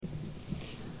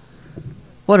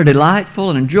What a delightful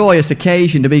and joyous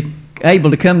occasion to be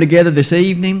able to come together this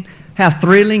evening. How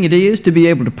thrilling it is to be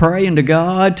able to pray unto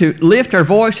God, to lift our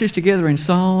voices together in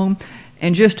song,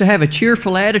 and just to have a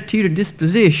cheerful attitude and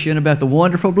disposition about the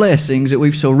wonderful blessings that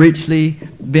we've so richly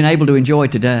been able to enjoy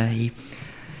today.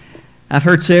 I've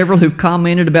heard several who've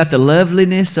commented about the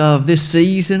loveliness of this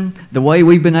season, the way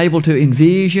we've been able to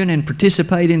envision and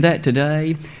participate in that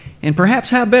today. And perhaps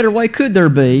how better way could there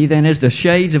be than as the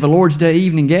shades of a Lord's Day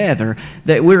evening gather,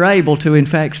 that we're able to, in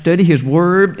fact, study His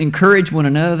Word, encourage one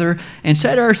another, and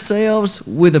set ourselves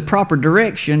with a proper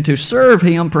direction to serve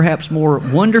Him perhaps more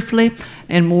wonderfully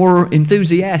and more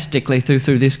enthusiastically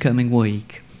through this coming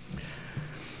week.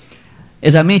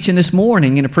 As I mentioned this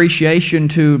morning, in appreciation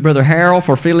to Brother Harold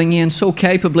for filling in so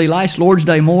capably last Lord's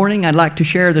Day morning, I'd like to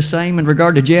share the same in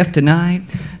regard to Jeff tonight.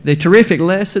 The terrific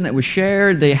lesson that was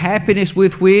shared, the happiness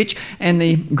with which, and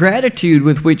the gratitude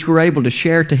with which we're able to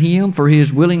share to him for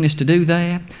his willingness to do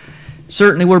that.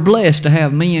 Certainly we're blessed to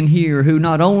have men here who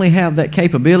not only have that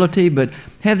capability, but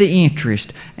have the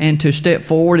interest and to step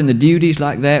forward in the duties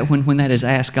like that when that is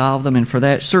asked of them, and for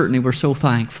that certainly we're so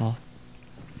thankful.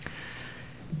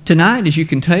 Tonight, as you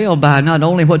can tell by not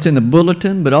only what's in the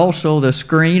bulletin, but also the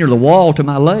screen or the wall to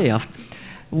my left,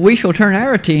 we shall turn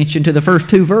our attention to the first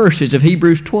two verses of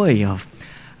Hebrews 12.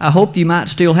 I hope you might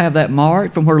still have that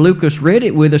marked from where Lucas read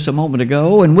it with us a moment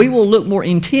ago, and we will look more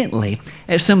intently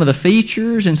at some of the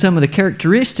features and some of the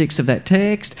characteristics of that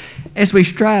text as we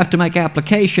strive to make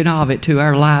application of it to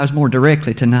our lives more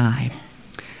directly tonight.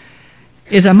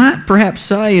 As I might perhaps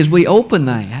say as we open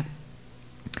that,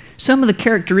 some of the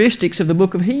characteristics of the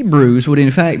book of Hebrews would in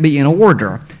fact be in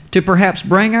order to perhaps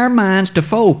bring our minds to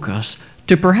focus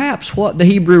to perhaps what the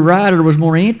Hebrew writer was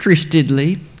more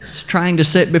interestedly trying to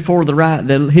set before the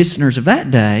listeners of that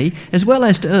day, as well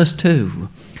as to us too.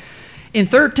 In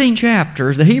 13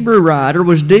 chapters, the Hebrew writer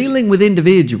was dealing with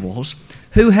individuals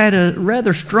who had a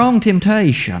rather strong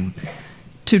temptation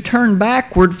to turn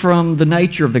backward from the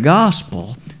nature of the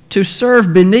gospel, to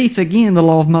serve beneath again the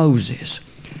law of Moses.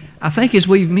 I think as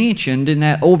we've mentioned in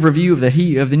that overview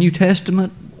of the New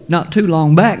Testament not too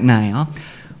long back now,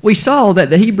 we saw that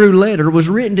the Hebrew letter was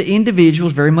written to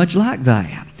individuals very much like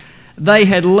that. They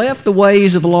had left the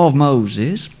ways of the law of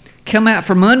Moses, come out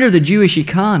from under the Jewish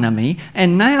economy,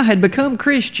 and now had become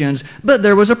Christians, but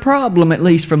there was a problem, at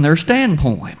least from their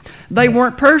standpoint. They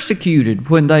weren't persecuted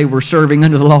when they were serving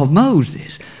under the law of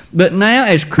Moses. But now,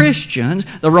 as Christians,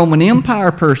 the Roman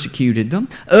Empire persecuted them.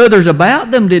 Others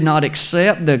about them did not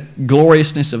accept the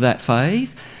gloriousness of that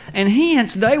faith. And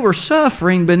hence, they were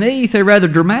suffering beneath a rather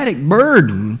dramatic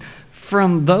burden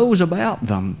from those about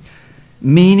them.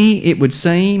 Many, it would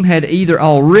seem, had either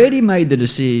already made the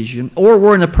decision or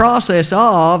were in the process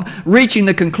of reaching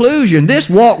the conclusion, this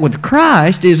walk with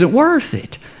Christ isn't worth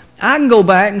it. I can go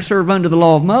back and serve under the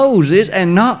law of Moses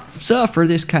and not suffer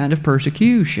this kind of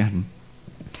persecution.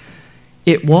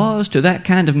 It was to that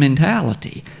kind of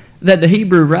mentality that the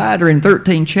Hebrew writer in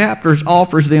 13 chapters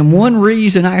offers them one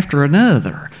reason after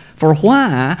another for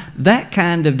why that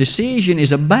kind of decision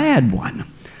is a bad one.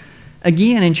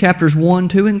 Again, in chapters 1,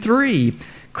 2, and 3,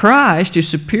 Christ is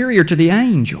superior to the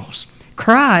angels.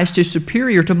 Christ is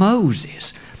superior to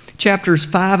Moses. Chapters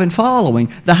 5 and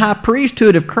following, the high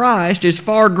priesthood of Christ is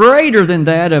far greater than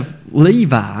that of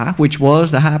Levi, which was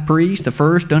the high priest, the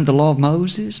first under the law of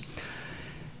Moses.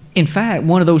 In fact,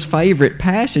 one of those favorite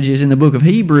passages in the book of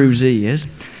Hebrews is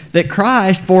that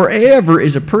Christ forever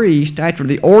is a priest after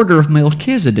the order of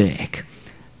Melchizedek.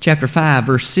 Chapter 5,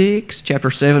 verse 6, chapter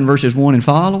 7, verses 1 and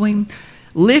following.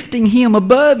 Lifting him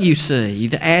above, you see,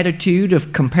 the attitude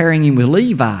of comparing him with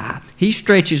Levi. He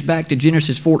stretches back to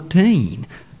Genesis 14,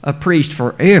 a priest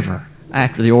forever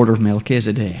after the order of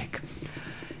Melchizedek.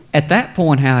 At that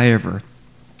point, however,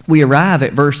 we arrive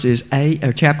at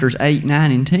chapters 8,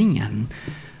 9, and 10.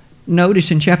 Notice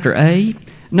in chapter 8,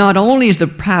 not only is the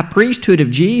high priesthood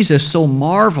of Jesus so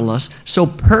marvelous, so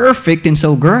perfect, and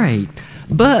so great,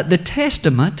 but the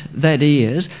testament, that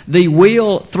is, the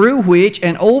will through which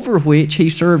and over which he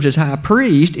serves as high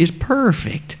priest, is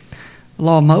perfect. The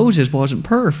law of Moses wasn't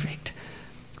perfect.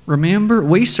 Remember,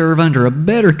 we serve under a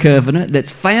better covenant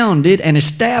that's founded and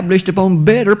established upon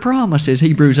better promises,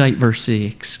 Hebrews 8, verse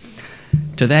 6.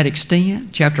 To that extent,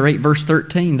 chapter 8, verse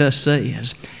 13 thus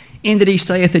says, in that he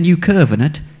saith a new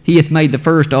covenant, he hath made the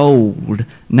first old.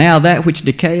 Now that which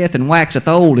decayeth and waxeth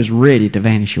old is ready to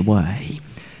vanish away.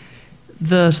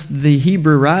 Thus, the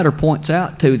Hebrew writer points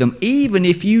out to them, even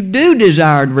if you do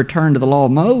desire to return to the law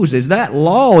of Moses, that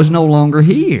law is no longer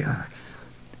here.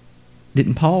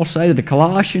 Didn't Paul say to the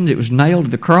Colossians it was nailed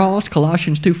to the cross,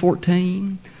 Colossians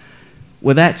 2:14?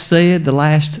 With that said, the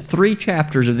last 3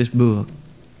 chapters of this book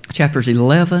chapters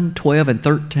 11, 12, and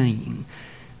 13.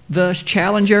 Thus,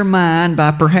 challenge your mind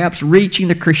by perhaps reaching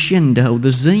the crescendo,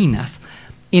 the zenith,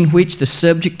 in which the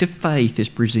subject of faith is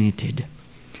presented.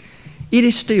 It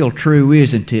is still true,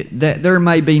 isn't it, that there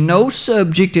may be no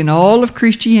subject in all of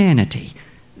Christianity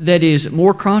that is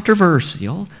more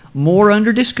controversial, more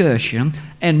under discussion,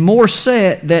 and more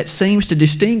set that seems to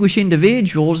distinguish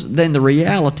individuals than the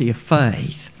reality of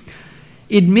faith.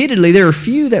 Admittedly, there are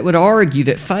few that would argue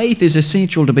that faith is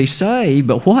essential to be saved,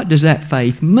 but what does that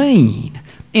faith mean?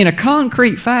 In a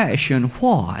concrete fashion,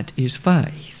 what is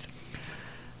faith?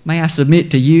 May I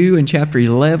submit to you, in chapter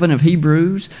 11 of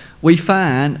Hebrews, we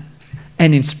find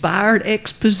an inspired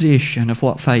exposition of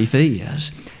what faith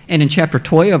is. And in chapter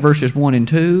 12, verses 1 and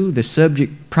 2, the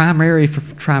subject primarily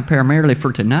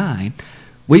for tonight,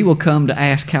 we will come to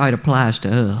ask how it applies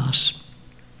to us.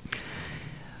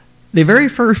 The very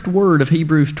first word of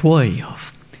Hebrews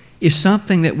 12 is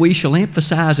something that we shall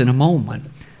emphasize in a moment.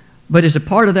 But as a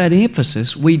part of that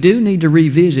emphasis, we do need to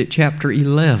revisit chapter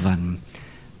 11.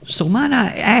 So might I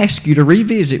ask you to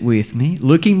revisit with me,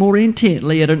 looking more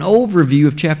intently at an overview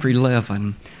of chapter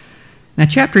 11. Now,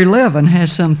 chapter 11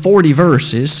 has some 40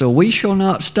 verses, so we shall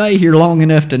not stay here long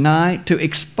enough tonight to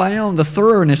expound the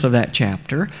thoroughness of that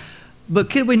chapter, but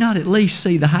could we not at least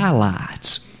see the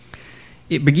highlights?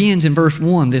 It begins in verse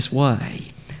 1 this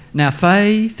way. Now,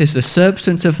 faith is the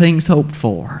substance of things hoped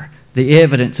for, the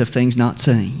evidence of things not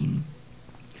seen.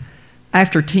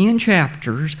 After 10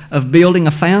 chapters of building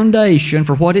a foundation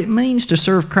for what it means to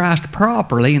serve Christ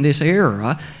properly in this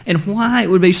era and why it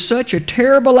would be such a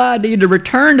terrible idea to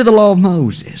return to the law of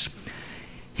Moses,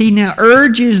 he now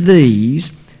urges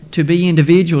these to be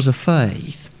individuals of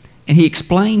faith, and he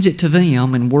explains it to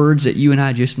them in words that you and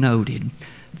I just noted.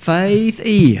 Faith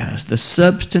is the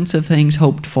substance of things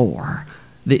hoped for,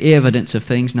 the evidence of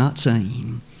things not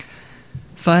seen.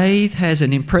 Faith has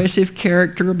an impressive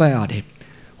character about it,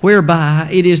 whereby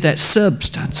it is that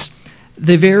substance,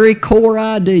 the very core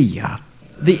idea,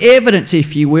 the evidence,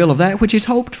 if you will, of that which is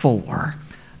hoped for.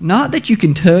 Not that you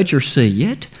can touch or see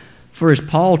it, for as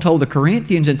Paul told the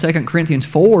Corinthians in 2 Corinthians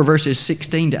 4, verses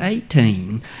 16 to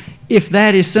 18, if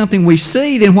that is something we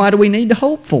see, then why do we need to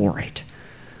hope for it?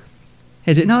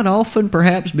 Has it not often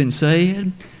perhaps been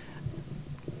said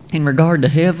in regard to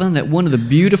heaven that one of the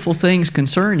beautiful things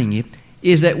concerning it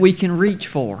is that we can reach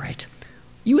for it?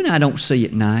 You and I don't see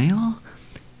it now.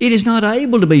 It is not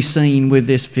able to be seen with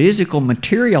this physical,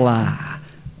 material eye,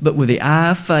 but with the eye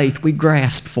of faith we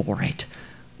grasp for it.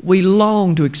 We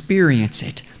long to experience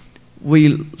it.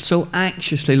 We so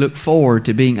anxiously look forward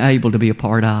to being able to be a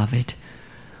part of it.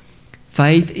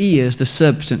 Faith is the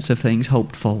substance of things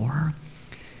hoped for.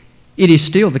 It is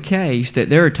still the case that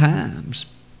there are times,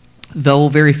 though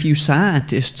very few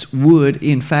scientists would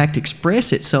in fact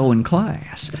express it so in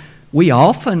class, we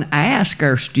often ask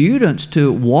our students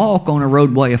to walk on a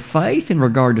roadway of faith in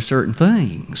regard to certain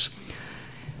things.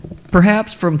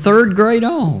 Perhaps from third grade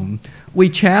on, we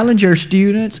challenge our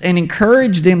students and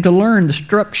encourage them to learn the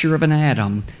structure of an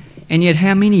atom. And yet,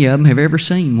 how many of them have ever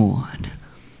seen one?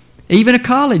 Even a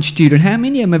college student, how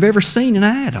many of them have ever seen an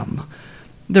atom?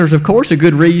 There's, of course, a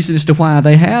good reason as to why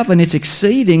they haven't. It's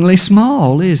exceedingly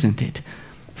small, isn't it?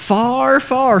 Far,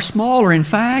 far smaller, in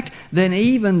fact, than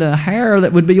even the hair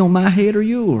that would be on my head or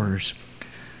yours.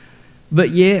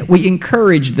 But yet we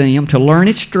encourage them to learn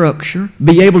its structure,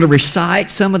 be able to recite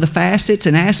some of the facets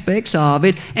and aspects of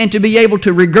it, and to be able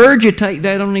to regurgitate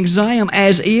that on an exam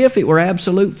as if it were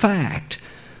absolute fact.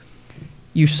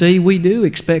 You see, we do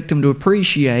expect them to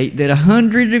appreciate that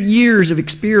 100 years of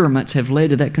experiments have led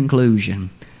to that conclusion.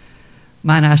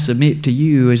 Might I submit to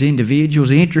you, as individuals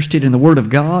interested in the Word of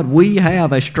God, we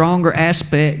have a stronger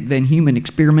aspect than human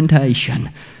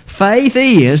experimentation. Faith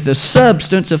is the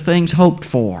substance of things hoped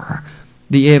for,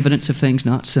 the evidence of things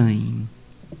not seen.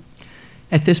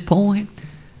 At this point,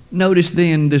 notice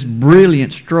then this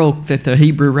brilliant stroke that the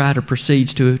Hebrew writer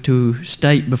proceeds to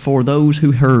state before those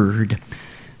who heard.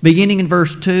 Beginning in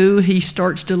verse 2, he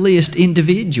starts to list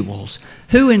individuals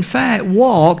who in fact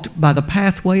walked by the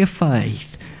pathway of faith.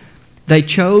 They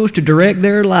chose to direct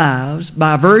their lives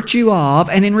by virtue of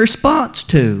and in response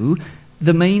to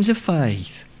the means of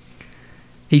faith.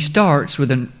 He starts with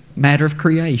a matter of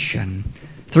creation.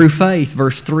 Through faith,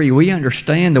 verse 3, we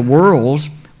understand the worlds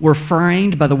were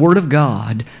framed by the Word of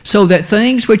God, so that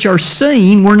things which are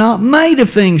seen were not made of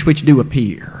things which do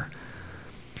appear.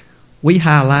 We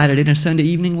highlighted in a Sunday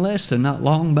evening lesson not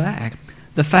long back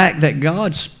the fact that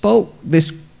God spoke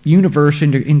this universe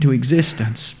into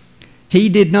existence. He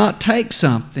did not take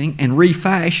something and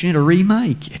refashion it or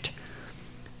remake it.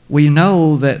 We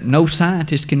know that no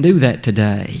scientist can do that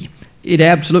today. It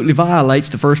absolutely violates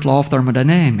the first law of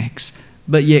thermodynamics.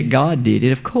 But yet God did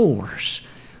it, of course.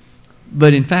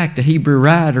 But in fact, the Hebrew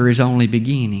writer is only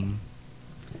beginning.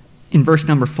 In verse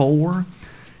number 4,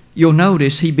 you'll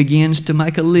notice he begins to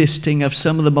make a listing of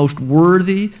some of the most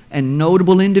worthy and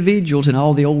notable individuals in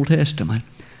all the Old Testament.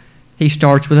 He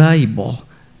starts with Abel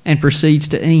and proceeds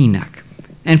to Enoch,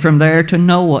 and from there to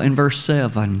Noah in verse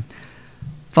 7.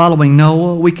 Following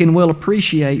Noah, we can well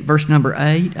appreciate verse number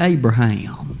 8,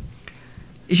 Abraham.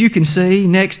 As you can see,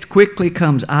 next quickly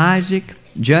comes Isaac,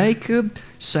 Jacob,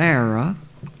 Sarah.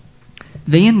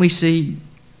 Then we see,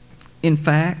 in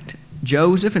fact,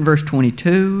 Joseph in verse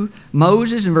 22,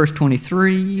 Moses in verse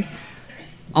 23.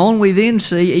 On we then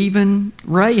see even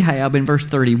Rahab in verse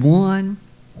 31,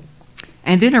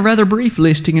 and then a rather brief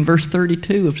listing in verse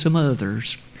 32 of some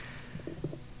others.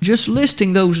 Just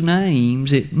listing those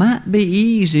names, it might be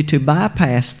easy to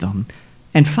bypass them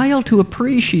and fail to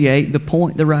appreciate the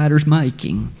point the writer's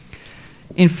making.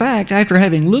 In fact, after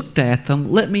having looked at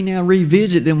them, let me now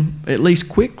revisit them at least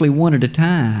quickly one at a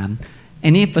time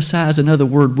and emphasize another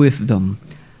word with them.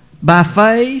 By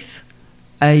faith,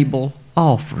 Abel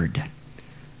offered.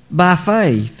 By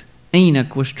faith,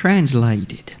 Enoch was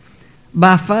translated.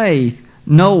 By faith,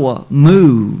 Noah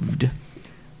moved.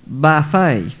 By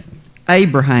faith,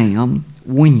 Abraham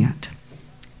went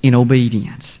in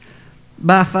obedience.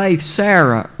 By faith,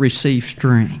 Sarah received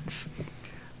strength.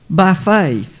 By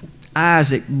faith,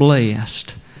 Isaac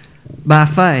blessed. By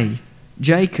faith,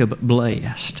 Jacob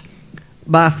blessed.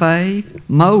 By faith,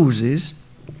 Moses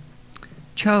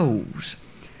chose.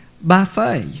 By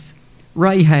faith,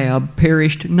 Rahab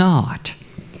perished not.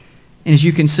 And as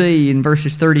you can see in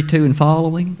verses 32 and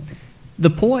following, the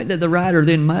point that the writer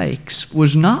then makes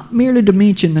was not merely to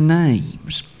mention the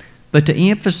names, but to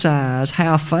emphasize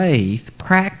how faith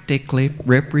practically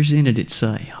represented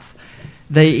itself.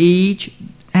 They each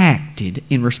acted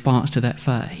in response to that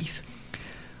faith.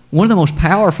 One of the most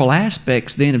powerful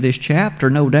aspects then of this chapter,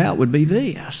 no doubt, would be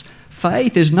this.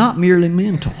 Faith is not merely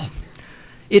mental.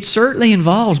 It certainly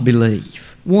involves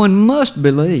belief. One must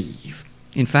believe.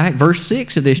 In fact, verse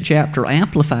 6 of this chapter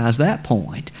amplifies that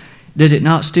point. Does it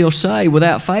not still say,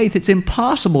 without faith it's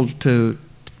impossible to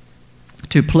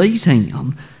please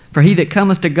Him? For he that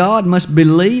cometh to God must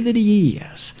believe that He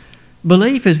is.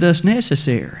 Belief is thus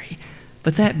necessary,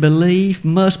 but that belief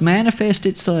must manifest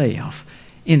itself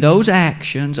in those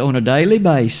actions on a daily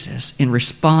basis in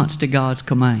response to God's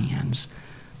commands.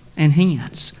 And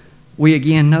hence, we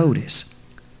again notice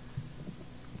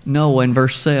Noah in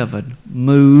verse 7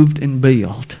 moved and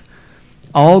built.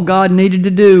 All God needed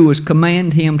to do was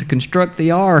command him to construct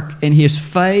the ark, and his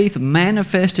faith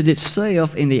manifested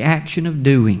itself in the action of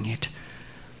doing it.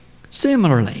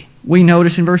 Similarly, we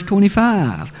notice in verse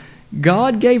 25,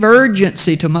 God gave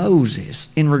urgency to Moses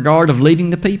in regard of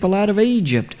leading the people out of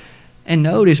Egypt. And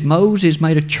notice Moses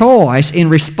made a choice in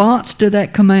response to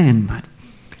that commandment.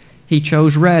 He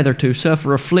chose rather to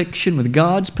suffer affliction with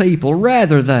God's people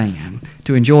rather than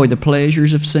to enjoy the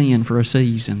pleasures of sin for a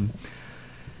season.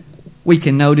 We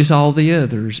can notice all the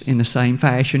others in the same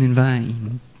fashion in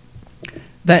vain.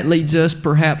 That leads us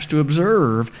perhaps to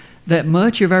observe that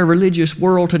much of our religious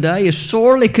world today is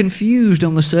sorely confused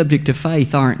on the subject of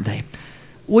faith, aren't they?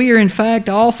 We are in fact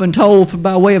often told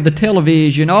by way of the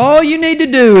television, all you need to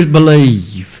do is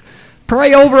believe.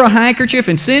 Pray over a handkerchief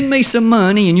and send me some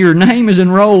money and your name is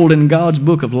enrolled in God's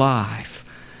book of life.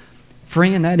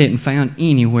 Friend, that isn't found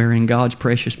anywhere in God's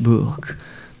precious book.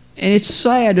 And it's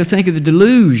sad to think of the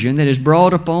delusion that is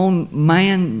brought upon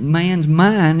man's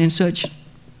mind in such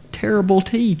terrible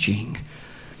teaching.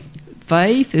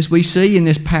 Faith, as we see in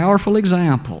this powerful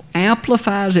example,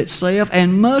 amplifies itself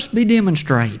and must be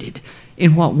demonstrated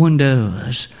in what one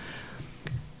does.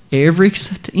 Every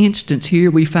instance here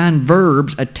we find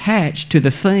verbs attached to the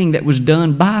thing that was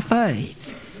done by faith.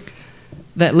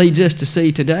 That leads us to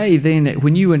see today then that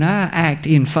when you and I act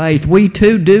in faith, we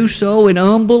too do so in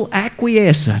humble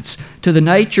acquiescence to the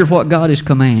nature of what God has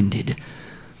commanded.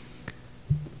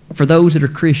 For those that are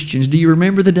Christians, do you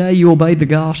remember the day you obeyed the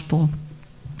gospel?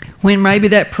 When maybe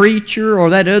that preacher or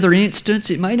that other instance,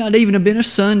 it may not even have been a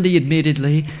Sunday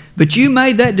admittedly, but you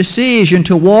made that decision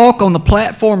to walk on the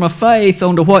platform of faith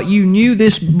onto what you knew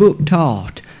this book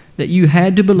taught, that you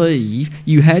had to believe,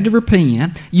 you had to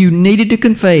repent, you needed to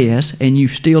confess, and you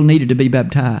still needed to be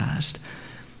baptized.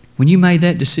 When you made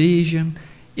that decision,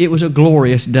 it was a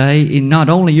glorious day in not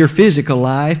only your physical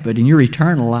life, but in your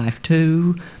eternal life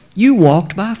too. You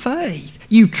walked by faith.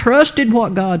 You trusted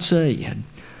what God said.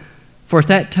 For at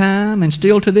that time, and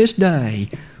still to this day,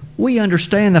 we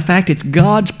understand the fact it's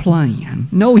God's plan.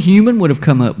 No human would have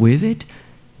come up with it.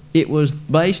 It was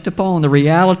based upon the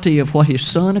reality of what His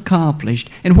Son accomplished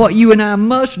and what you and I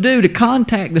must do to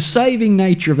contact the saving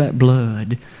nature of that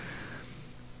blood.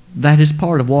 That is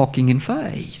part of walking in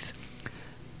faith.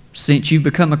 Since you've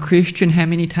become a Christian, how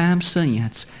many times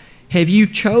since have you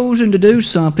chosen to do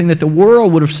something that the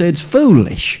world would have said is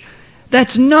foolish?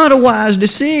 That's not a wise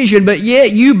decision, but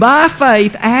yet you by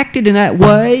faith acted in that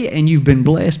way and you've been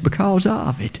blessed because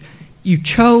of it. You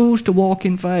chose to walk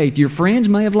in faith. Your friends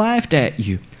may have laughed at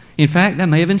you. In fact, they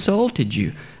may have insulted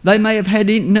you. They may have had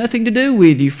nothing to do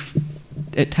with you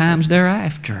at times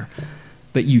thereafter.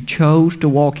 But you chose to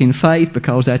walk in faith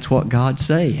because that's what God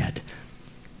said.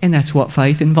 And that's what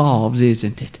faith involves,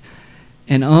 isn't it?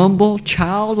 An humble,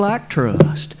 childlike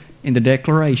trust in the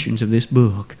declarations of this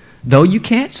book. Though you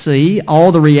can't see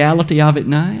all the reality of it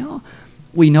now,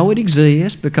 we know it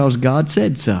exists because God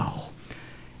said so.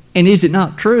 And is it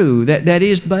not true that that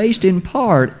is based in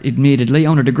part, admittedly,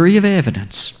 on a degree of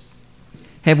evidence?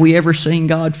 Have we ever seen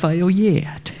God fail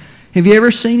yet? Have you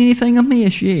ever seen anything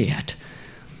amiss yet?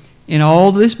 In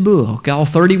all this book, all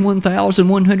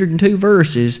 31,102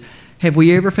 verses, have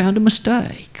we ever found a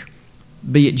mistake?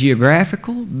 Be it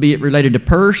geographical, be it related to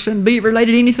person, be it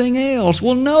related to anything else?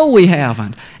 Well, no, we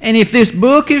haven't. And if this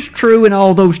book is true in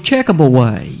all those checkable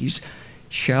ways,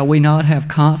 shall we not have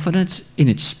confidence in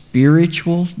its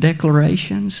spiritual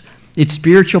declarations, its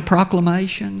spiritual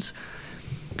proclamations?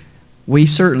 We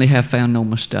certainly have found no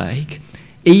mistake.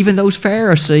 Even those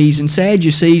Pharisees and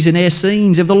Sadducees and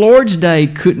Essenes of the Lord's day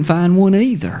couldn't find one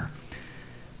either.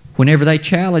 Whenever they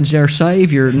challenged our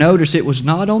Savior, notice it was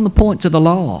not on the points of the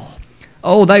law.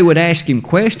 Oh, they would ask Him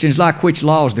questions like which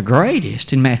law is the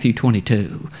greatest in Matthew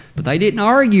 22. But they didn't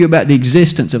argue about the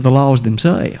existence of the laws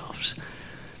themselves.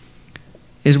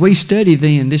 As we study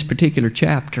then this particular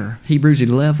chapter, Hebrews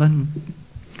 11,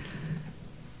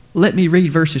 let me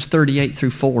read verses 38 through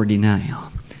 40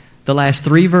 now. The last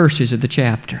 3 verses of the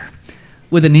chapter.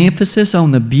 With an emphasis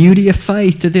on the beauty of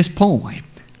faith to this point,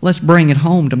 let's bring it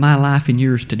home to my life and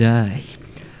yours today.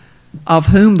 Of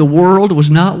whom the world was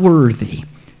not worthy.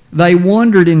 They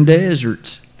wandered in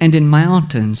deserts and in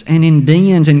mountains and in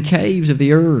dens and caves of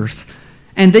the earth.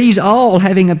 And these all,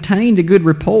 having obtained a good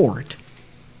report,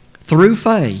 through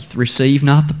faith receive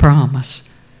not the promise,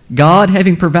 God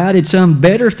having provided some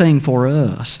better thing for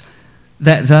us,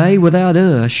 that they without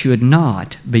us should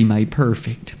not be made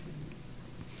perfect.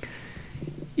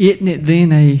 Isn't it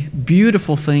then a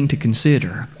beautiful thing to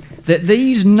consider that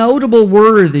these notable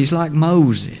worthies like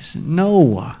Moses,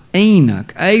 Noah,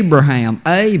 Enoch, Abraham,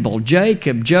 Abel,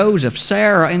 Jacob, Joseph,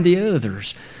 Sarah, and the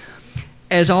others,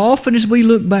 as often as we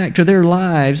look back to their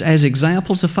lives as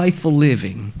examples of faithful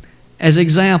living, as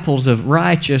examples of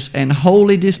righteous and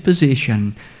holy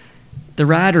disposition, the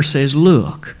writer says,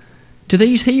 look, to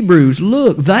these Hebrews,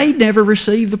 look, they never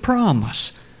received the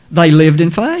promise. They lived in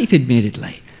faith,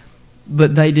 admittedly,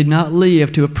 but they did not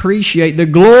live to appreciate the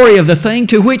glory of the thing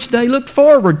to which they looked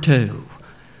forward to.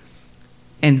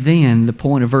 And then the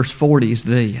point of verse 40 is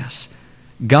this: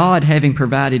 God having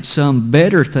provided some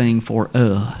better thing for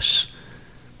us.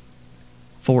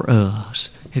 For us.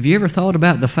 Have you ever thought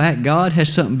about the fact God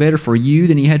has something better for you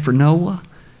than He had for Noah?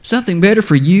 Something better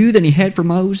for you than He had for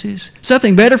Moses?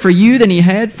 Something better for you than He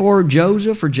had for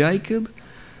Joseph or Jacob?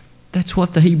 That's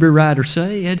what the Hebrew writer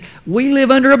said. We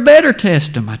live under a better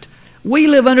testament. We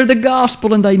live under the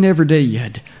gospel and they never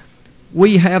did.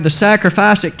 We have the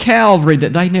sacrifice at Calvary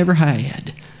that they never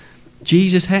had.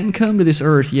 Jesus hadn't come to this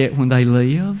earth yet when they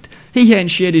lived. He hadn't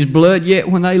shed His blood yet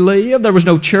when they lived. There was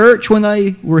no church when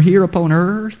they were here upon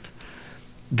earth.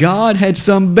 God had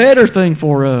some better thing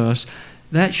for us.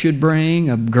 That should bring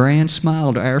a grand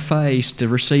smile to our face to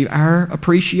receive our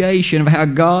appreciation of how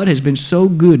God has been so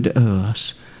good to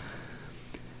us.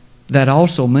 That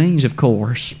also means, of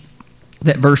course,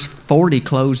 that verse 40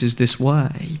 closes this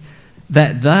way: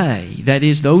 that they, that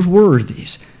is, those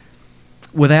worthies,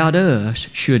 without us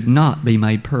should not be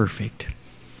made perfect.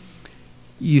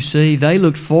 You see, they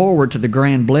looked forward to the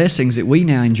grand blessings that we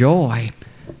now enjoy.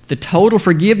 The total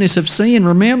forgiveness of sin.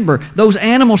 Remember, those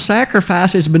animal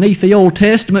sacrifices beneath the Old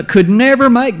Testament could never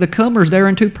make the comers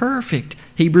thereunto perfect.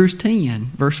 Hebrews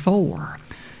 10, verse 4.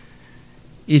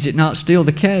 Is it not still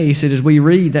the case that as we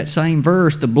read that same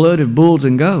verse, the blood of bulls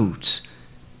and goats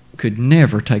could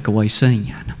never take away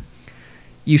sin?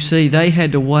 You see, they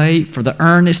had to wait for the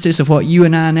earnestness of what you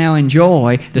and I now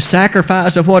enjoy, the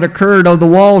sacrifice of what occurred on the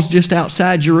walls just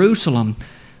outside Jerusalem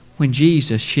when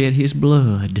Jesus shed His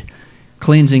blood,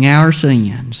 cleansing our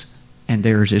sins and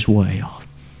theirs as well.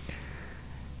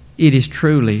 It is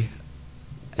truly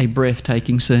a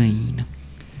breathtaking scene.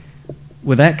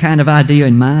 With that kind of idea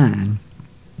in mind,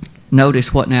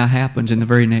 notice what now happens in the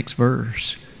very next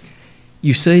verse.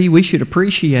 You see, we should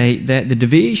appreciate that the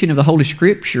division of the Holy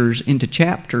Scriptures into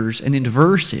chapters and into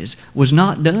verses was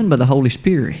not done by the Holy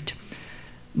Spirit.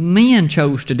 Men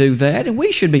chose to do that, and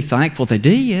we should be thankful they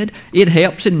did. It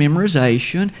helps in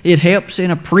memorization. It helps in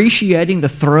appreciating the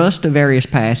thrust of various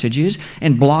passages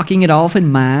and blocking it off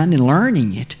in mind and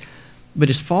learning it. But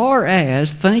as far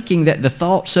as thinking that the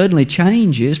thought suddenly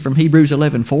changes from Hebrews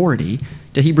 11:40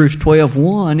 to Hebrews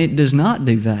 12:1, it does not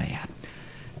do that.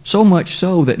 So much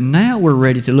so that now we're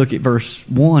ready to look at verse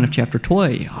 1 of chapter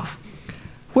 12.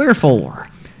 Wherefore,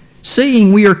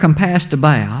 seeing we are compassed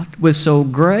about with so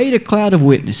great a cloud of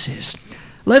witnesses,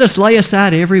 let us lay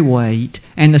aside every weight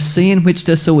and the sin which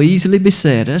does so easily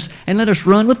beset us, and let us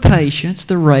run with patience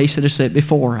the race that is set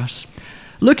before us.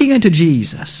 Looking unto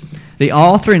Jesus, the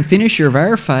author and finisher of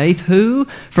our faith, who,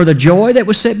 for the joy that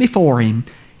was set before him,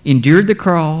 endured the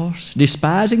cross,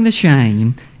 despising the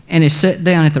shame, and is set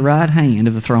down at the right hand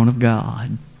of the throne of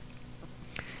God.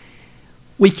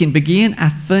 We can begin, I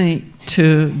think,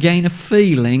 to gain a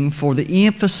feeling for the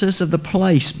emphasis of the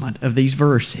placement of these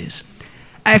verses.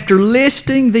 After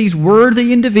listing these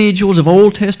worthy individuals of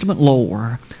Old Testament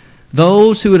lore,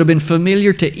 those who would have been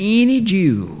familiar to any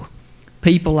Jew,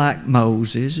 people like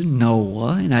Moses and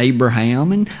Noah and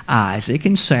Abraham and Isaac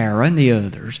and Sarah and the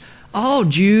others, all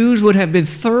Jews would have been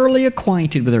thoroughly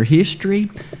acquainted with their history,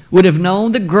 would have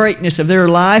known the greatness of their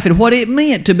life and what it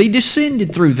meant to be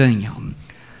descended through them.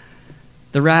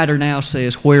 The writer now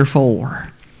says,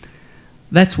 wherefore.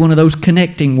 That's one of those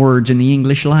connecting words in the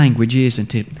English language,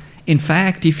 isn't it? In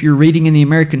fact, if you're reading in the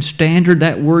American Standard,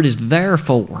 that word is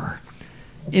therefore.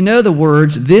 In other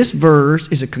words, this verse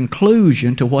is a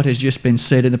conclusion to what has just been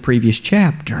said in the previous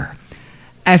chapter.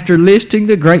 After listing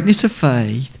the greatness of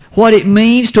faith, what it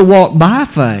means to walk by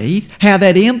faith, how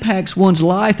that impacts one's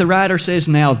life, the writer says,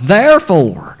 now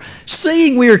therefore,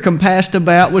 seeing we are compassed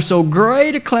about with so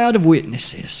great a cloud of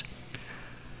witnesses,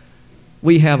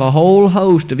 we have a whole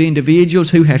host of individuals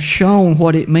who have shown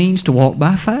what it means to walk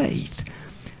by faith.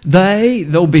 They,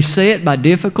 though beset by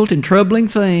difficult and troubling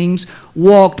things,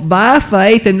 walked by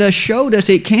faith and thus showed us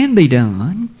it can be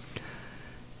done.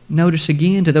 Notice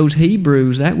again, to those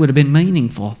Hebrews, that would have been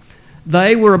meaningful.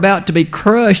 They were about to be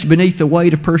crushed beneath the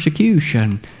weight of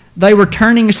persecution. They were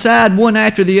turning aside one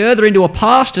after the other into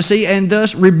apostasy and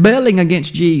thus rebelling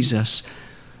against Jesus.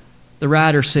 The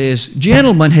writer says,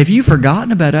 gentlemen, have you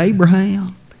forgotten about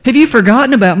Abraham? Have you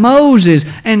forgotten about Moses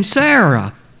and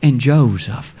Sarah and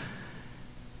Joseph?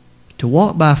 To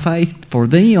walk by faith for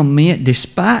them meant,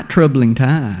 despite troubling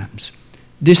times,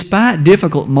 despite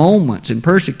difficult moments and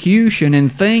persecution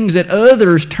and things that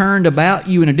others turned about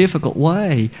you in a difficult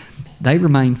way, they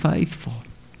remained faithful.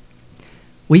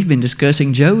 We've been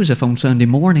discussing Joseph on Sunday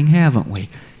morning, haven't we?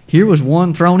 Here was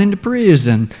one thrown into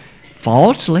prison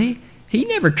falsely. He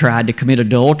never tried to commit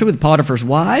adultery with Potiphar's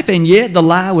wife, and yet the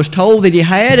lie was told that he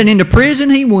had, and into prison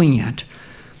he went.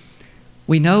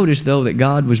 We notice, though, that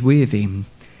God was with him.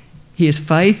 His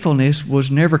faithfulness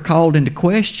was never called into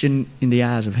question in the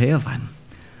eyes of heaven.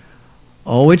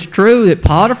 Oh, it's true that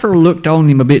Potiphar looked on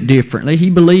him a bit differently. He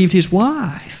believed his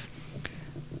wife.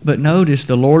 But notice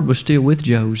the Lord was still with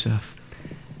Joseph.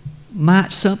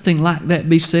 Might something like that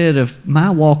be said of my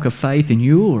walk of faith and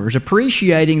yours,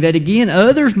 appreciating that, again,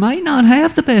 others may not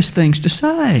have the best things to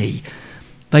say.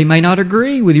 They may not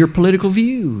agree with your political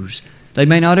views. They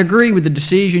may not agree with the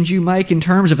decisions you make in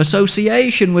terms of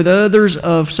association with others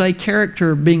of, say,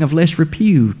 character being of less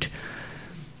repute.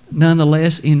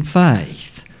 Nonetheless, in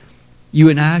faith, you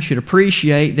and I should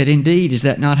appreciate that indeed, is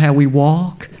that not how we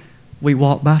walk? We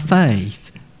walk by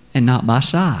faith and not by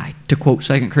sight, to quote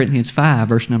 2 Corinthians 5,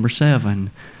 verse number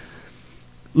 7.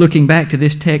 Looking back to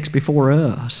this text before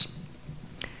us,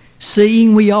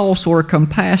 seeing we also are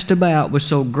compassed about with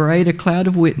so great a cloud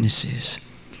of witnesses.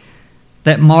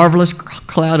 That marvelous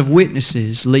cloud of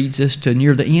witnesses leads us to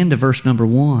near the end of verse number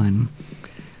 1.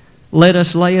 Let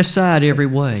us lay aside every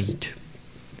weight.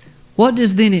 What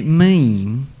does then it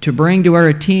mean to bring to our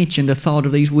attention the thought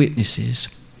of these witnesses?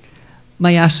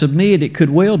 May I submit, it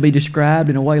could well be described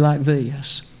in a way like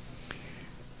this.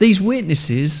 These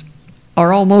witnesses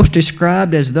are almost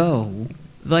described as though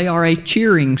they are a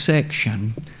cheering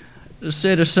section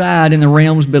set aside in the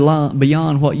realms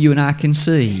beyond what you and I can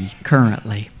see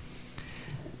currently.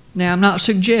 Now, I'm not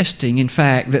suggesting, in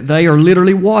fact, that they are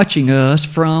literally watching us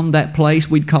from that place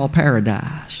we'd call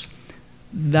paradise.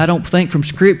 I don't think from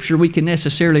Scripture we can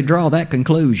necessarily draw that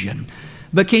conclusion.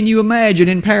 But can you imagine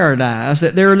in paradise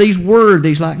that there are these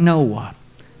worthies like Noah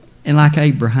and like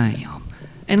Abraham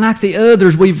and like the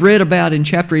others we've read about in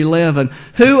chapter 11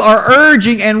 who are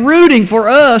urging and rooting for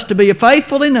us to be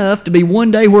faithful enough to be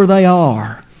one day where they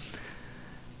are?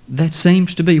 That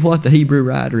seems to be what the Hebrew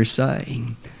writer is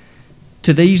saying.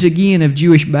 To these again of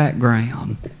Jewish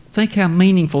background, think how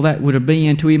meaningful that would have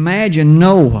been to imagine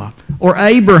Noah or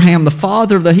Abraham, the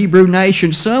father of the Hebrew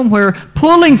nation, somewhere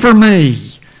pulling for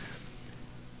me.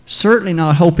 Certainly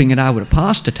not hoping that I would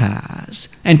apostatize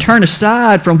and turn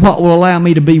aside from what will allow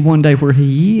me to be one day where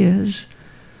he is.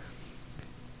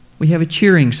 We have a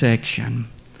cheering section,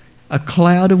 a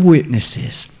cloud of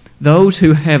witnesses, those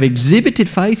who have exhibited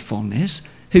faithfulness,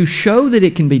 who show that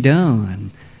it can be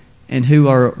done, and who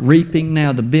are reaping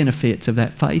now the benefits of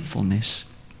that faithfulness.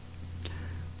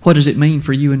 What does it mean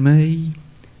for you and me?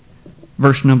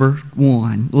 Verse number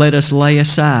 1, let us lay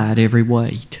aside every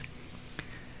weight.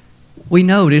 We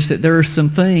notice that there are some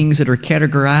things that are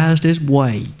categorized as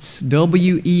weights.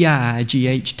 W-E-I-G-H-T-S.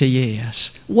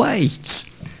 Weights.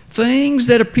 Things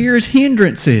that appear as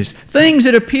hindrances. Things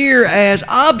that appear as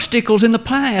obstacles in the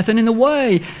path and in the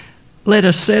way. Let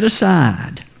us set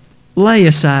aside, lay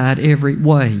aside every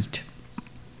weight.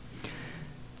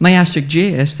 May I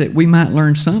suggest that we might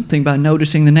learn something by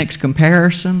noticing the next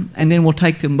comparison, and then we'll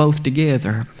take them both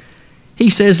together. He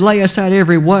says, lay aside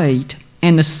every weight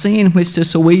and the sin which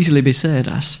does so easily beset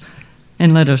us,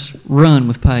 and let us run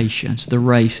with patience the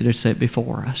race that is set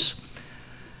before us.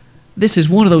 This is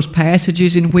one of those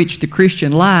passages in which the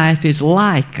Christian life is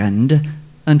likened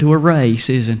unto a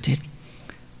race, isn't it?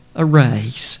 A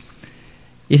race.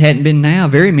 It hadn't been now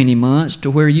very many months to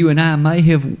where you and I may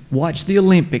have watched the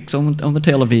Olympics on the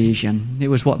television. It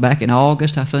was, back in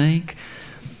August, I think.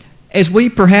 As we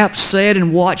perhaps sat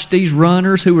and watched these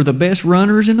runners who were the best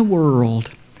runners in the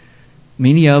world.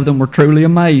 Many of them were truly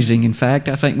amazing. In fact,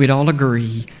 I think we'd all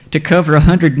agree. To cover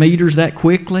 100 meters that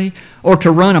quickly, or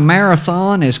to run a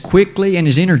marathon as quickly and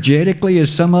as energetically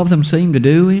as some of them seemed to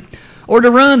do it, or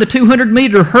to run the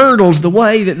 200-meter hurdles the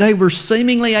way that they were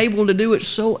seemingly able to do it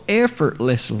so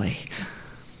effortlessly.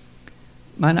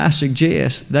 Might I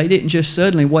suggest they didn't just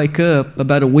suddenly wake up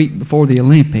about a week before the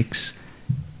Olympics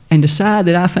and decide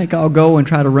that I think I'll go and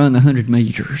try to run the 100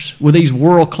 meters with these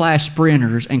world-class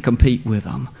sprinters and compete with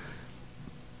them.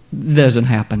 Doesn't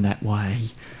happen that way.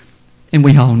 And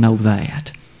we all know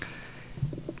that.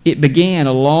 It began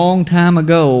a long time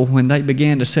ago when they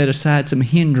began to set aside some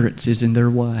hindrances in their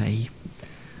way.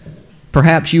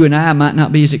 Perhaps you and I might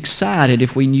not be as excited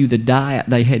if we knew the diet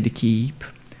they had to keep,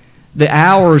 the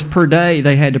hours per day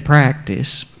they had to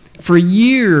practice, for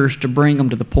years to bring them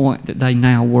to the point that they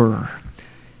now were.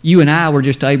 You and I were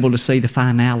just able to see the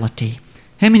finality.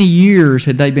 How many years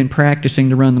had they been practicing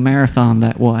to run the marathon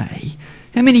that way?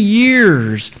 How many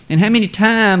years and how many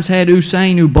times had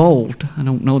Usain Bolt, I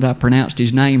don't know that I pronounced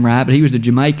his name right, but he was the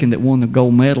Jamaican that won the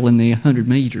gold medal in the 100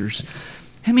 meters.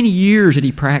 How many years had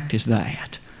he practiced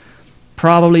that?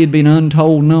 Probably it'd be an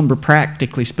untold number,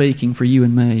 practically speaking, for you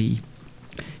and me.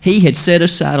 He had set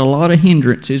aside a lot of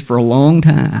hindrances for a long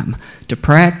time to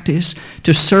practice,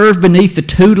 to serve beneath the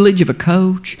tutelage of a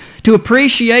coach, to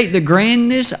appreciate the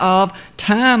grandness of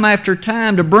time after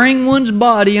time, to bring one's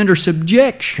body under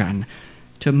subjection,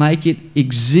 to make it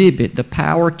exhibit the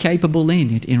power capable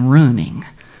in it in running.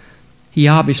 He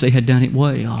obviously had done it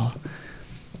well.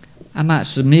 I might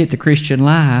submit the Christian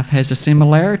life has a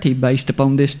similarity based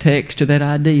upon this text to that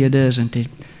idea, doesn't it?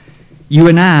 You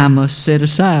and I must set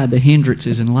aside the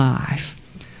hindrances in life.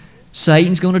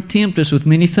 Satan's going to tempt us with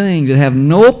many things that have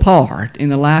no part in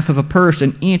the life of a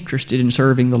person interested in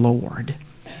serving the Lord.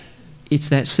 It's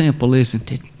that simple,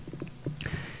 isn't it?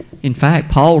 In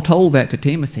fact, Paul told that to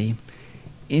Timothy.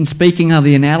 In speaking of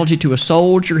the analogy to a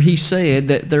soldier, he said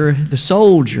that the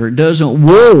soldier doesn't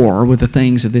war with the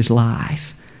things of this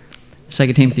life.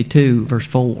 2 Timothy 2, verse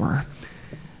 4.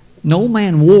 No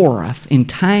man warreth,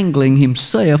 entangling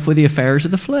himself with the affairs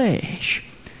of the flesh.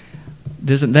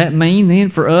 Doesn't that mean then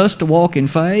for us to walk in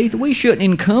faith? We shouldn't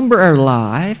encumber our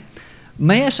life,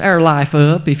 mess our life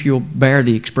up, if you'll bear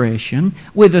the expression,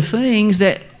 with the things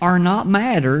that are not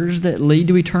matters that lead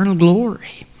to eternal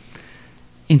glory.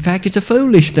 In fact, it's a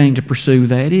foolish thing to pursue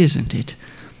that, isn't it?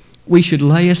 We should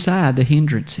lay aside the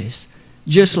hindrances,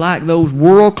 just like those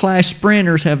world-class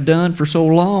sprinters have done for so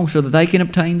long so that they can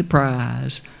obtain the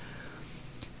prize.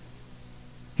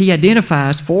 He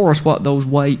identifies for us what those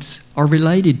weights are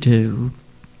related to.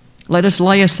 Let us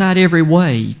lay aside every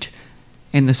weight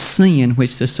and the sin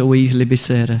which does so easily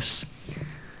beset us.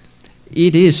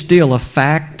 It is still a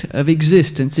fact of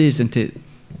existence, isn't it,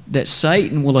 that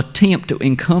Satan will attempt to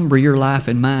encumber your life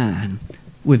and mine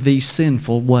with these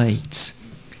sinful weights.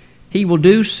 He will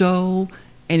do so,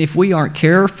 and if we aren't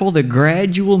careful, the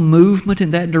gradual movement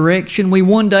in that direction, we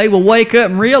one day will wake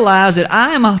up and realize that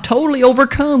I am totally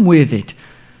overcome with it.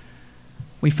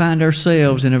 We find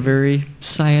ourselves in a very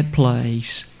sad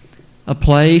place. a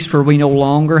place where we no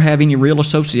longer have any real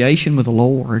association with the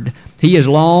Lord. He has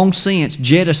long since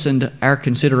jettisoned our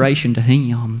consideration to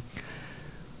Him.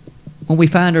 When we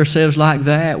find ourselves like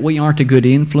that, we aren't a good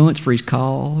influence for His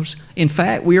cause. In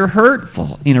fact, we are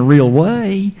hurtful in a real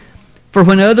way. For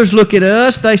when others look at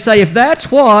us, they say, if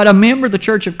that's what a member of the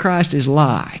Church of Christ is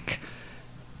like,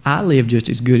 I live just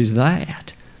as good as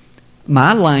that.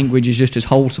 My language is just as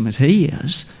wholesome as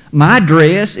his. My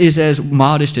dress is as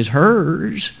modest as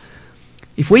hers.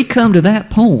 If we come to that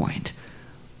point,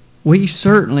 we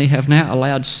certainly have now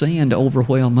allowed sin to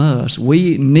overwhelm us.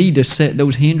 We need to set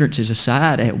those hindrances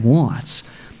aside at once.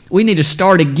 We need to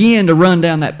start again to run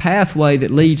down that pathway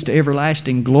that leads to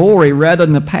everlasting glory rather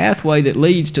than the pathway that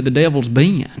leads to the devil's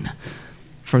bin.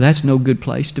 For that's no good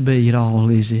place to be at all,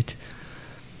 is it?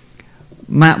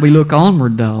 Might we look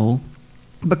onward, though?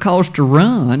 Because to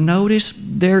run, notice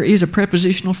there is a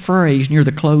prepositional phrase near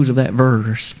the close of that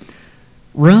verse.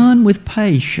 Run with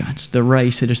patience the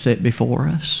race that is set before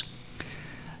us.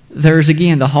 There's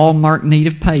again the hallmark need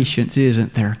of patience,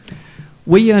 isn't there?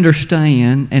 We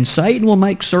understand, and Satan will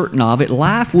make certain of it,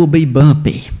 life will be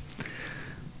bumpy.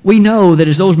 We know that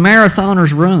as those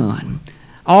marathoners run,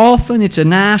 often it's a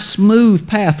nice, smooth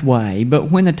pathway,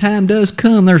 but when the time does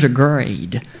come, there's a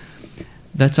grade.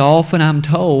 That's often, I'm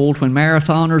told, when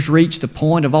marathoners reach the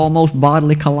point of almost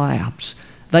bodily collapse.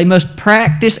 They must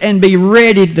practice and be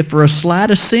ready for a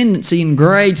slight ascendancy in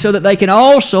grade so that they can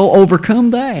also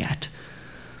overcome that.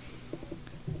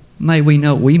 May we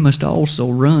know we must also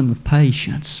run with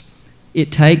patience.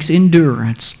 It takes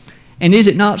endurance. And is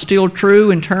it not still true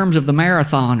in terms of the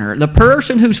marathoner? The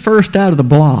person who's first out of the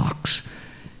blocks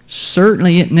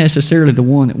certainly isn't necessarily the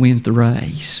one that wins the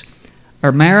race.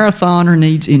 Our marathoner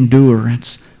needs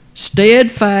endurance,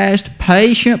 steadfast,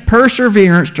 patient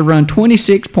perseverance to run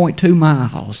 26.2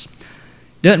 miles.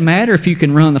 Doesn't matter if you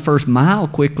can run the first mile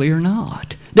quickly or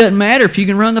not. Doesn't matter if you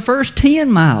can run the first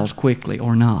 10 miles quickly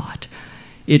or not.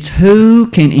 It's who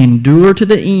can endure to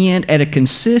the end at a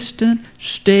consistent,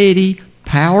 steady,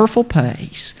 powerful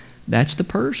pace. That's the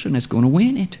person that's going to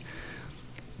win it.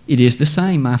 It is the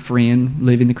same, my friend,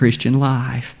 living the Christian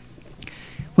life.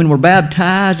 When we're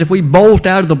baptized, if we bolt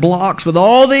out of the blocks with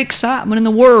all the excitement in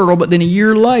the world, but then a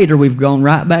year later we've gone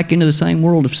right back into the same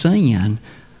world of sin,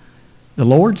 the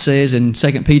Lord says in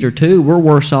 2 Peter 2, we're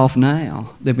worse off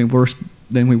now than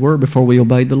we were before we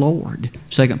obeyed the Lord.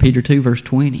 2 Peter 2, verse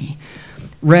 20.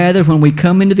 Rather, when we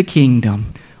come into the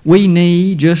kingdom, we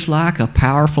need, just like a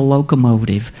powerful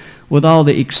locomotive, with all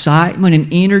the excitement and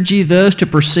energy, thus to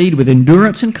proceed with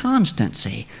endurance and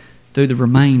constancy through the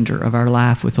remainder of our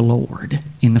life with the Lord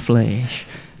in the flesh.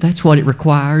 That's what it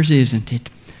requires, isn't it?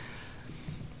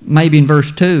 Maybe in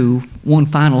verse 2, one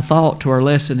final thought to our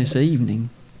lesson this evening.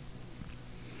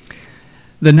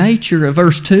 The nature of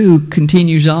verse 2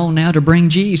 continues on now to bring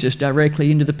Jesus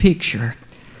directly into the picture.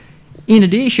 In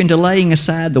addition to laying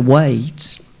aside the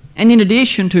weights, and in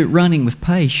addition to running with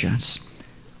patience,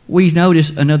 we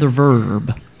notice another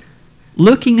verb,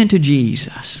 looking unto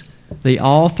Jesus, the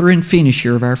author and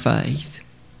finisher of our faith.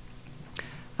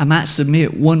 I might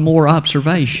submit one more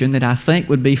observation that I think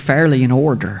would be fairly in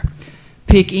order.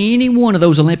 Pick any one of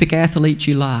those Olympic athletes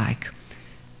you like.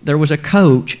 There was a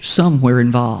coach somewhere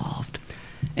involved,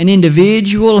 an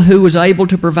individual who was able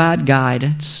to provide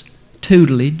guidance,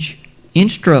 tutelage,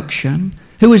 instruction,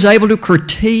 who was able to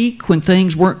critique when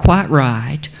things weren't quite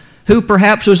right, who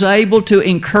perhaps was able to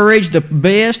encourage the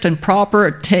best and proper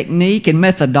technique and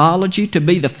methodology to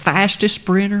be the fastest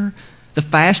sprinter, the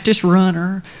fastest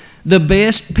runner, the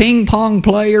best ping pong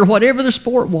player, whatever the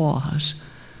sport was.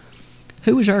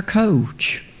 Who is our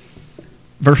coach?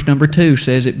 Verse number 2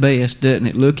 says it best, doesn't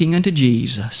it? Looking unto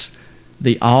Jesus,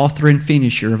 the author and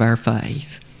finisher of our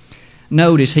faith.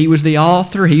 Notice, he was the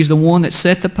author. He's the one that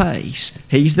set the pace.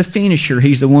 He's the finisher.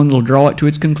 He's the one that will draw it to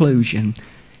its conclusion.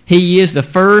 He is the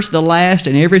first, the last,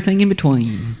 and everything in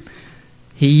between.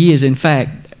 He is, in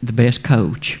fact, the best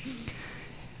coach.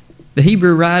 The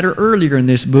Hebrew writer earlier in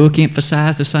this book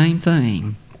emphasized the same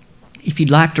thing. If you'd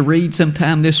like to read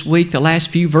sometime this week the last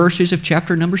few verses of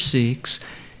chapter number 6,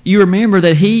 you remember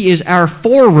that he is our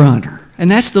forerunner.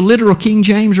 And that's the literal King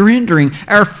James rendering,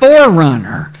 our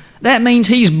forerunner. That means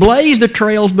he's blazed the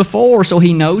trails before, so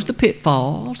he knows the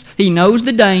pitfalls. He knows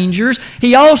the dangers.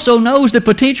 He also knows the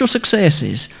potential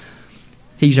successes.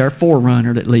 He's our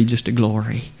forerunner that leads us to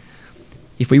glory.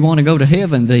 If we want to go to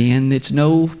heaven, then, it's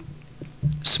no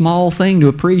small thing to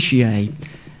appreciate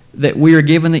that we are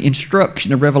given the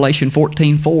instruction of Revelation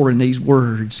 14:4 in these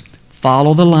words,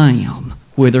 follow the Lamb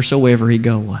whithersoever he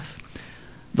goeth.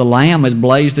 The Lamb has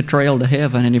blazed the trail to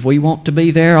heaven, and if we want to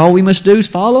be there, all we must do is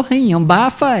follow him by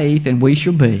faith, and we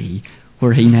shall be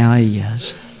where he now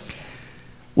is.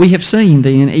 We have seen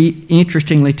then,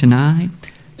 interestingly tonight,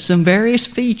 some various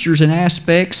features and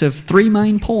aspects of three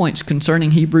main points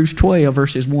concerning Hebrews 12,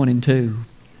 verses 1 and 2.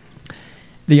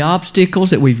 The obstacles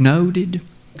that we've noted,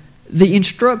 the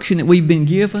instruction that we've been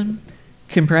given,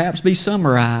 can perhaps be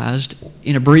summarized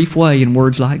in a brief way in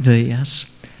words like this: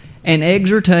 an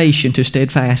exhortation to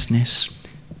steadfastness,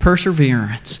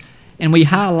 perseverance. And we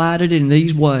highlighted it in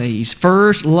these ways.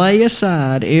 First, lay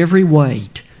aside every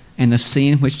weight and the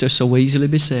sin which does so easily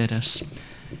beset us.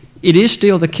 It is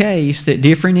still the case that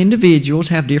different individuals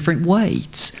have different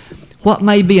weights. What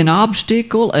may be an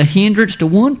obstacle, a hindrance to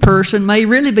one person, may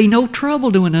really be no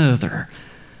trouble to another.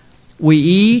 We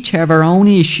each have our own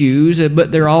issues,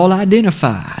 but they're all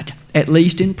identified, at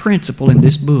least in principle, in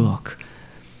this book.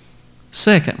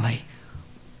 Secondly,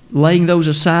 laying those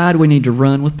aside, we need to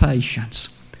run with patience.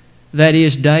 That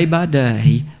is, day by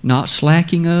day, not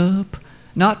slacking up,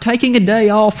 not taking a day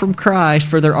off from Christ,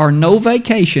 for there are no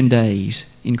vacation days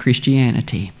in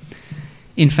Christianity.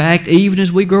 In fact, even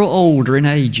as we grow older and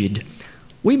aged,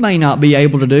 we may not be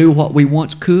able to do what we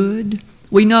once could.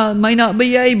 We may not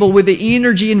be able with the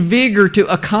energy and vigor to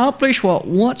accomplish what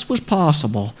once was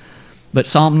possible. But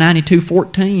Psalm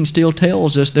 92:14 still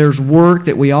tells us there's work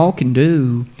that we all can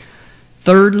do.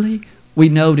 Thirdly, we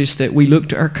notice that we look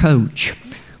to our coach.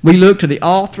 We look to the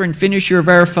author and finisher of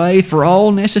our faith for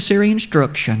all necessary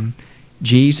instruction,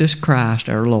 Jesus Christ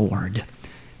our Lord.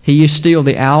 He is still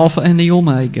the Alpha and the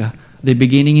Omega, the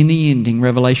beginning and the ending,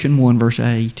 Revelation 1, verse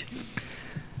 8.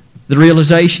 The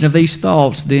realization of these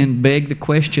thoughts then beg the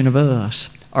question of us: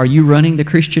 are you running the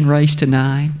Christian race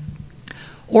tonight?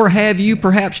 Or have you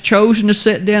perhaps chosen to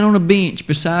sit down on a bench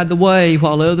beside the way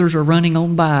while others are running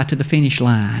on by to the finish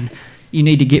line? You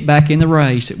need to get back in the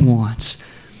race at once.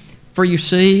 For you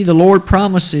see, the Lord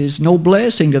promises no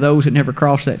blessing to those that never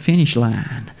cross that finish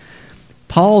line.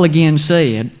 Paul again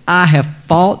said, I have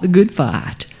fought the good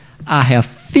fight. I have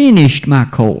finished my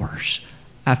course.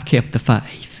 I've kept the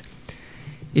faith.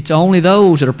 It's only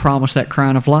those that are promised that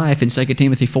crown of life in 2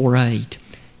 Timothy 4:8.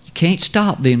 You can't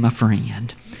stop then, my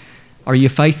friend. Are you a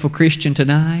faithful Christian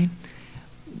tonight?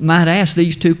 Might ask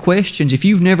these two questions. If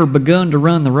you've never begun to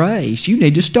run the race, you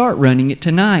need to start running it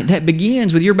tonight. That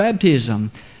begins with your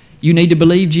baptism. You need to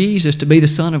believe Jesus to be the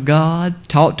Son of God,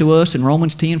 taught to us in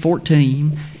Romans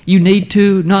 10:14. You need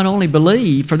to not only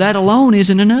believe, for that alone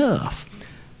isn't enough.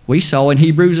 We saw in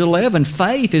Hebrews 11,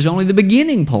 faith is only the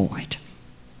beginning point.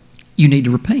 You need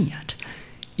to repent.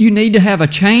 You need to have a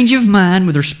change of mind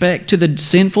with respect to the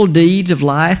sinful deeds of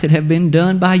life that have been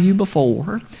done by you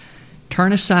before.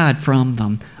 Turn aside from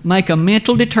them. Make a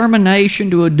mental determination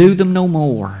to do them no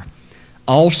more.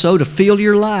 Also, to fill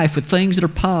your life with things that are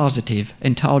positive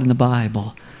and taught in the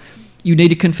Bible. You need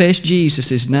to confess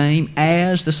Jesus' name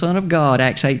as the Son of God,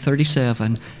 Acts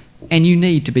 8:37, and you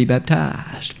need to be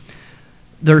baptized.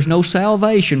 There's no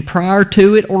salvation prior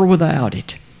to it or without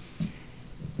it.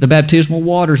 The baptismal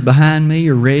waters behind me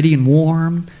are ready and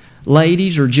warm.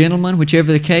 Ladies or gentlemen,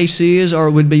 whichever the case is, or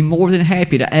would be more than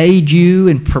happy to aid you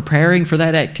in preparing for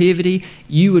that activity.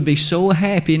 You would be so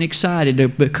happy and excited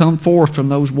to come forth from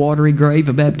those watery grave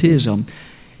of baptism,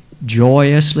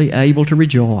 joyously able to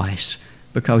rejoice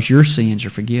because your sins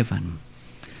are forgiven.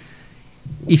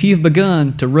 If you've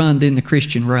begun to run then the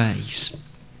Christian race,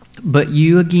 but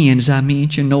you again, as I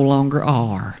mentioned, no longer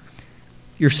are,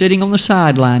 you're sitting on the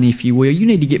sideline, if you will, you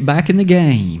need to get back in the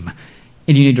game.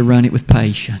 And you need to run it with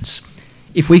patience.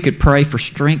 If we could pray for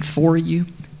strength for you,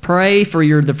 pray for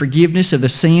the forgiveness of the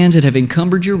sins that have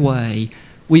encumbered your way,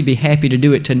 we'd be happy to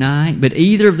do it tonight. But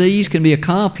either of these can be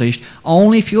accomplished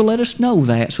only if you'll let us know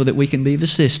that so that we can be of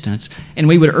assistance. And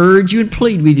we would urge you and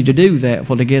plead with you to do that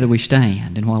while together we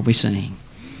stand and while we sing.